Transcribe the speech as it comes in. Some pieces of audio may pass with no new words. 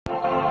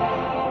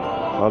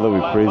Father,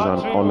 we praise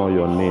and honor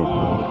your name.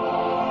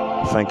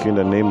 Thank you in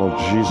the name of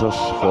Jesus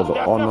for the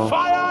honor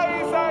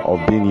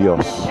of being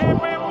yours.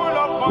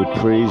 We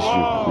praise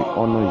you, we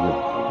honor you,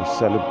 we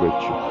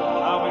celebrate you,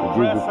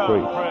 we give you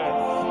praise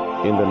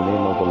in the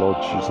name of the Lord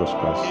Jesus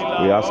Christ.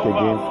 We ask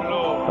again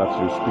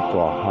that you speak to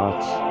our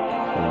hearts.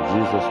 In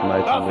Jesus'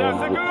 mighty name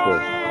we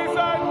pray.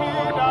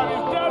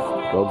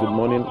 Well, good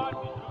morning.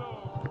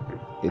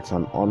 It's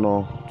an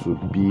honor to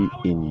be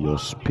in your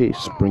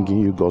space, bringing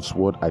you God's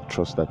word. I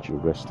trust that you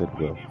rested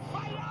well.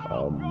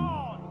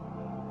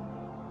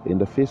 In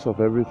the face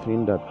of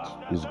everything that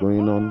is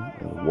going on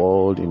in the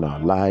world, in our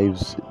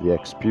lives, the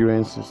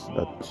experiences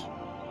that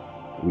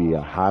we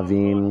are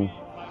having,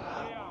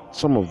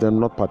 some of them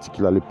not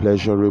particularly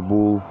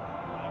pleasurable,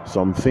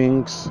 some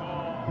things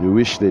you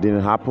wish they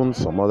didn't happen,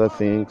 some other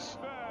things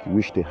you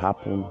wish they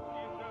happened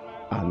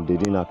and they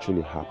didn't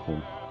actually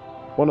happen.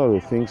 One of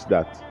the things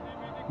that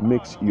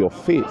makes your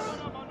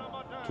faith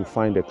to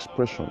find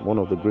expression, one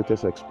of the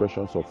greatest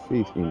expressions of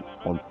faith in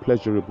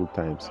unpleasurable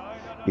times,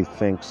 is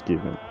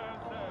thanksgiving.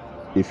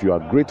 If you are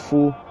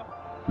grateful,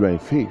 you are in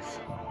faith.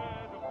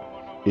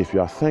 If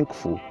you are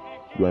thankful,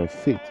 you are in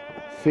faith.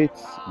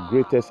 Faith's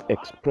greatest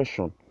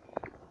expression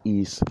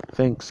is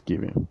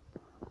thanksgiving.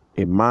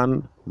 A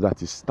man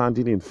that is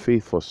standing in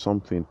faith for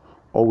something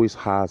always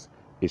has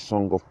a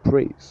song of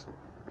praise.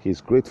 He's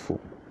grateful.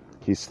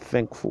 He's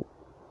thankful.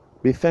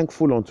 Be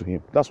thankful unto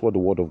him. That's what the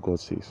word of God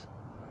says.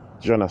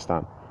 Do you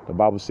understand? The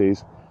Bible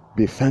says,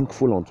 be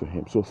thankful unto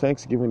him. So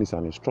thanksgiving is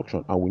an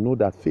instruction, and we know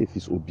that faith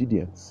is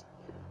obedience.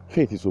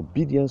 Faith is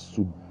obedience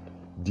to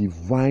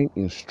divine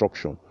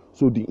instruction.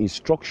 So the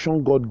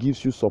instruction God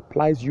gives you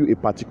supplies you a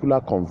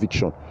particular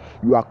conviction.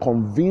 You are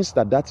convinced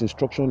that that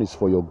instruction is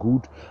for your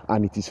good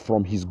and it is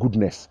from his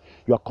goodness.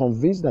 You are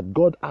convinced that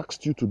God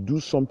asked you to do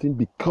something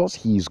because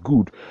he is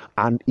good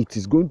and it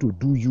is going to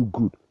do you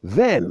good.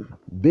 Then,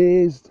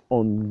 based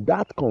on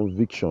that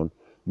conviction,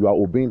 you are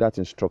obeying that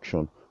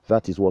instruction.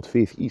 That is what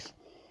faith is.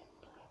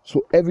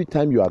 So every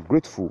time you are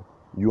grateful,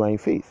 you are in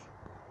faith.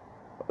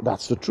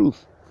 That's the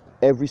truth.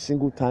 Every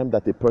single time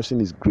that a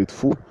person is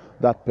grateful,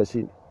 that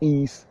person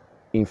is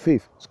in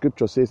faith.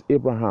 Scripture says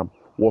Abraham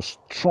was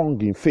strong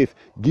in faith,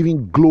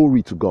 giving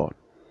glory to God.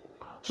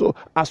 So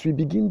as we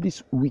begin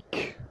this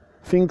week,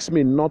 things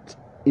may not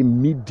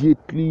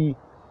immediately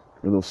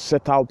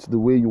set out the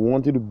way you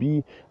want it to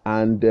be,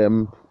 and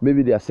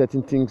maybe there are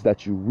certain things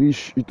that you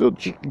wish you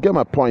get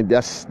my point.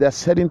 There's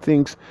certain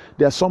things.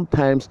 There are some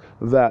times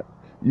that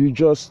you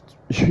just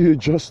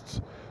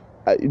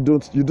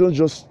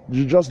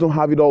don't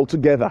have it all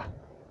together.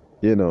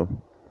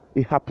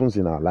 It happens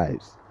in our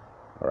lives.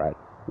 All right.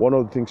 One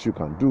of the things you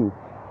can do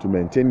to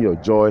maintain your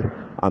joy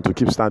and to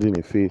keep standing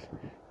in faith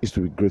is to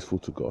be grateful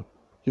to God.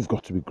 You've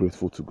got to be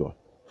grateful to God.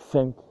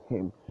 Thank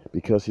him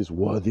because he's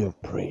worthy of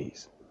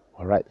praise.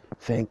 All right.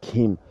 Thank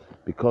him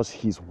because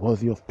he's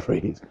worthy of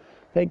praise.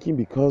 Thank him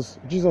because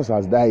Jesus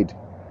has died.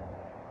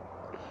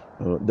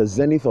 The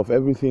zenith of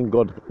everything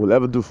God will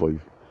ever do for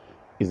you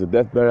is the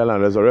death, burial, and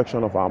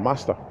resurrection of our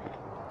Master.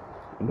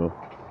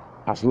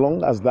 As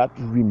long as that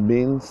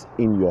remains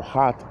in your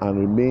heart and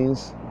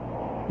remains,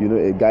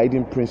 a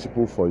guiding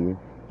principle for you,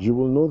 you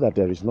will know that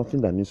there is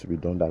nothing that needs to be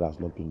done that has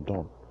not been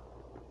done.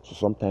 So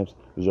sometimes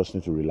you just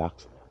need to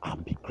relax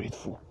and be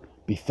grateful.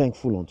 Be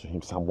thankful unto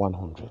him. Psalm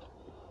 100.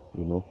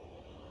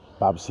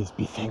 Bible says,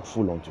 be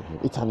thankful unto him.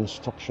 It's an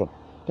instruction.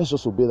 Let's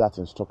just obey that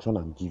instruction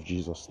and give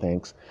Jesus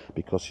thanks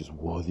because he's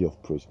worthy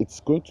of praise. It's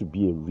going to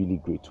be a really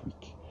great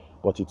week,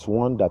 but it's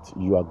one that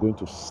you are going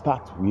to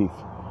start with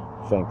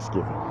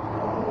thanksgiving.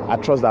 I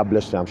trust that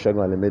blessed you. I'm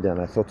Shegun Alemede,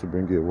 and I thought to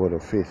bring you a word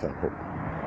of faith and hope.